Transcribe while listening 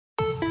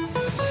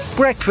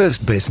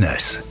Breakfast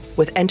Business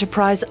with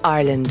Enterprise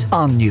Ireland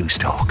on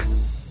Newstalk.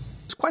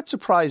 I was quite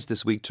surprised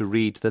this week to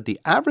read that the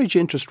average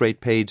interest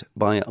rate paid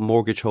by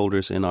mortgage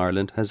holders in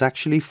Ireland has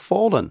actually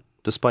fallen,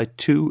 despite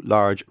two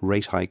large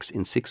rate hikes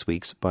in 6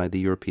 weeks by the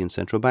European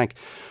Central Bank.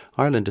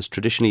 Ireland has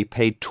traditionally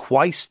paid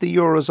twice the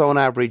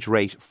Eurozone average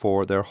rate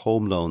for their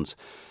home loans.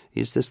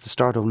 Is this the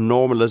start of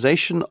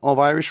normalisation of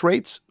Irish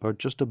rates or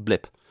just a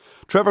blip?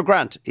 Trevor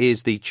Grant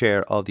is the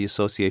chair of the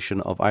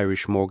Association of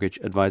Irish Mortgage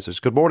Advisors.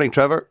 Good morning,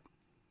 Trevor.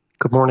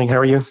 Good morning, how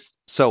are you?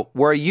 So,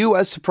 were you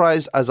as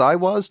surprised as I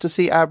was to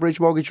see average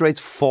mortgage rates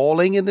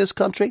falling in this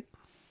country?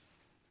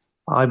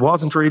 I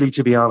wasn't really,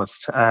 to be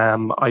honest. But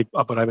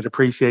I would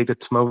appreciate that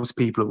to most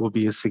people it would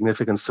be a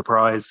significant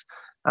surprise.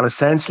 And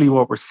essentially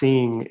what we're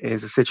seeing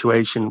is a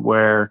situation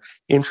where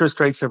interest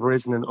rates have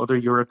risen in other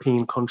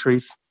European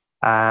countries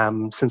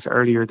since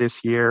earlier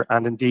this year,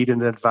 and indeed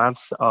in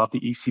advance of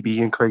the ECB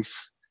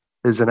increase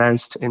is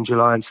announced in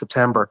July and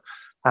September.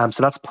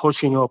 So that's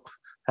pushing up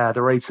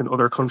the rates in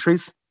other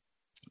countries.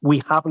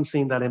 We haven't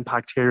seen that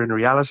impact here in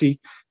reality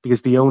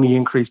because the only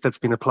increase that's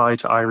been applied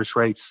to Irish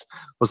rates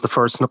was the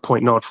first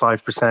 0.05%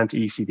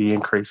 ECB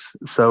increase.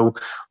 So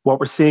what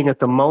we're seeing at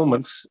the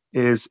moment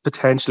is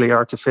potentially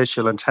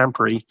artificial and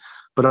temporary,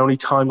 but only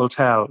time will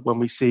tell when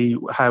we see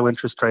how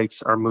interest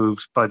rates are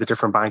moved by the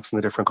different banks in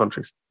the different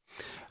countries.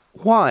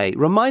 Why?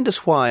 Remind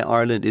us why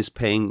Ireland is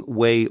paying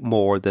way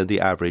more than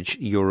the average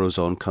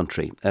Eurozone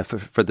country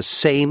for the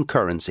same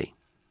currency.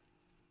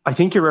 I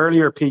think your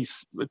earlier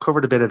piece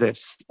covered a bit of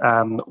this.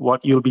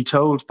 What you'll be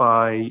told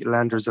by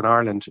lenders in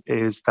Ireland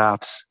is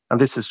that,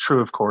 and this is true,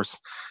 of course,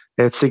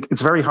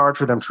 it's very hard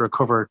for them to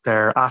recover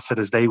their asset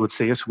as they would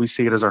see it. We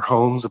see it as our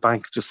homes. The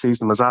bank just sees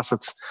them as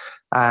assets.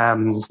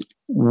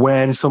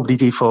 When somebody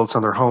defaults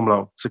on their home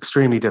loan, it's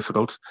extremely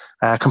difficult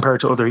compared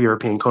to other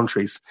European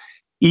countries.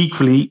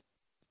 Equally,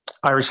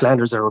 Irish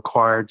lenders are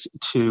required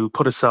to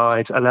put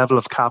aside a level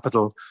of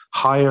capital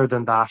higher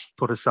than that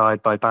put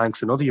aside by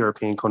banks in other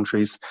European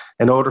countries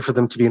in order for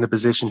them to be in a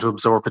position to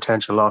absorb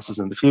potential losses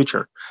in the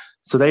future.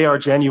 So they are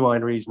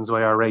genuine reasons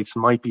why our rates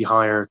might be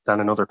higher than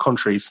in other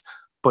countries.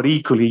 But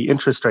equally,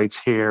 interest rates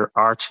here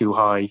are too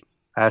high.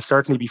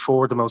 Certainly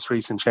before the most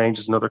recent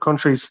changes in other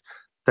countries,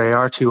 they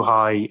are too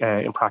high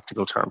in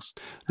practical terms.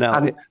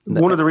 Now,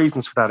 one of the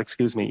reasons for that,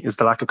 is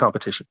the lack of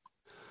competition.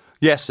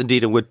 Yes,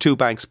 indeed. And with two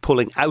banks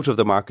pulling out of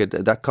the market,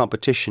 that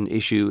competition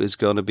issue is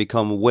going to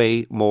become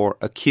way more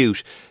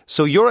acute.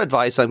 So your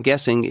advice, I'm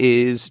guessing,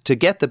 is to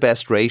get the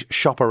best rate,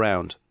 shop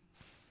around.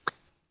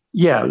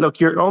 Yeah, look,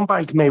 your own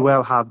bank may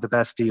well have the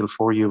best deal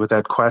for you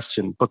without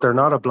question, but they're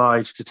not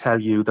obliged to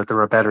tell you that there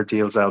are better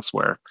deals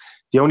elsewhere.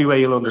 The only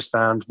way you'll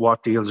understand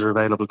what deals are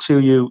available to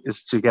you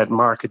is to get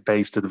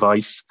market-based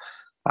advice.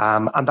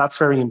 And that's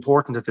very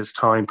important at this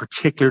time,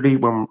 particularly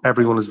when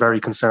everyone is very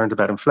concerned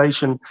about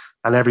inflation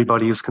and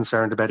everybody is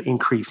concerned about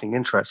increasing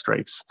interest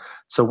rates.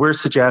 So we're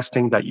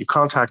suggesting that you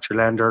contact your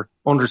lender,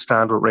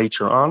 understand what rate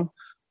you're on,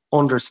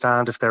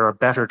 understand if there are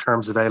better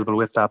terms available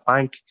with that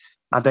bank,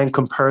 and then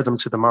compare them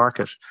to the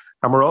market.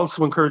 And we're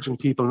also encouraging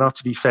people not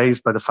to be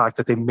fazed by the fact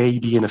that they may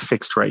be in a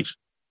fixed rate.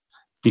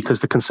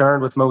 Because the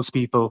concern with most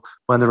people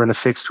when they're in a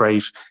fixed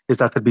rate is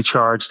that they'll be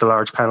charged a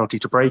large penalty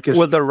to break it.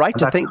 Well, they're right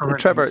to think,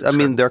 Trevor,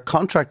 their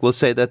contract will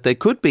say that they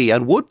could be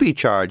and would be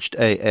charged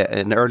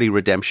an early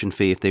redemption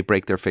fee if they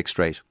break their fixed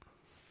rate.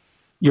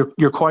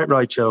 You're quite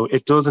right, Joe.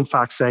 It does in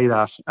fact say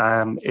that.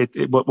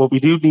 What we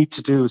do need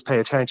to do is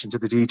pay attention to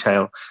the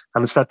detail.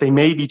 And it's that they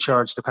may be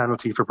charged a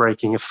penalty for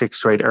breaking a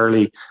fixed rate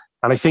early.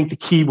 And I think the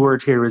key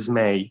word here is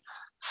may.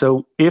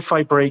 So if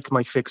I break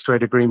my fixed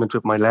rate agreement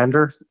with my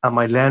lender and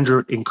my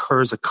lender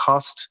incurs a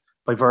cost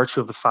by virtue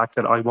of the fact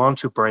that I want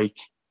to break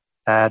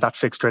that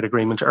fixed rate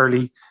agreement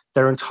early,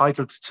 they're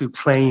entitled to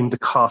claim the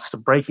cost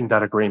of breaking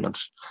that agreement.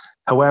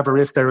 However,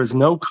 if there is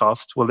no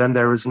cost, well, then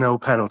there is no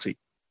penalty.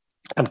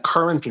 And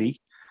currently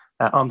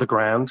on the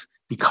ground,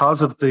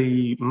 because of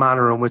the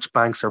manner in which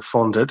banks are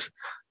funded,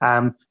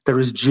 there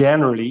is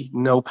generally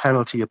no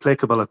penalty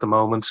applicable at the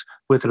moment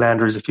with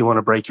lenders if you want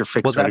to break your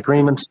fixed rate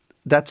agreement.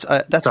 That's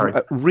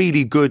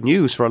really good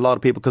news for a lot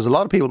of people, because a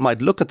lot of people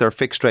might look at their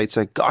fixed rate and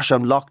say, gosh,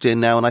 I'm locked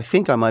in now and I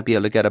think I might be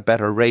able to get a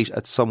better rate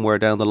at somewhere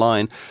down the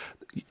line.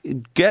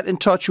 Get in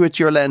touch with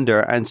your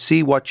lender and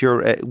see what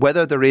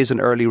whether there is an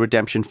early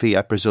redemption fee,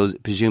 I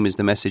presume is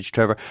the message,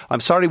 Trevor. I'm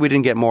sorry we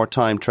didn't get more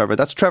time, Trevor.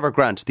 That's Trevor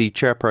Grant, the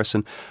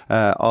chairperson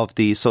of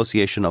the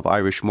Association of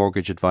Irish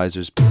Mortgage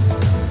Advisors.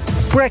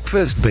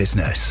 Breakfast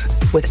Business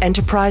with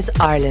Enterprise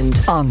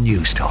Ireland on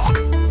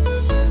Newstalk.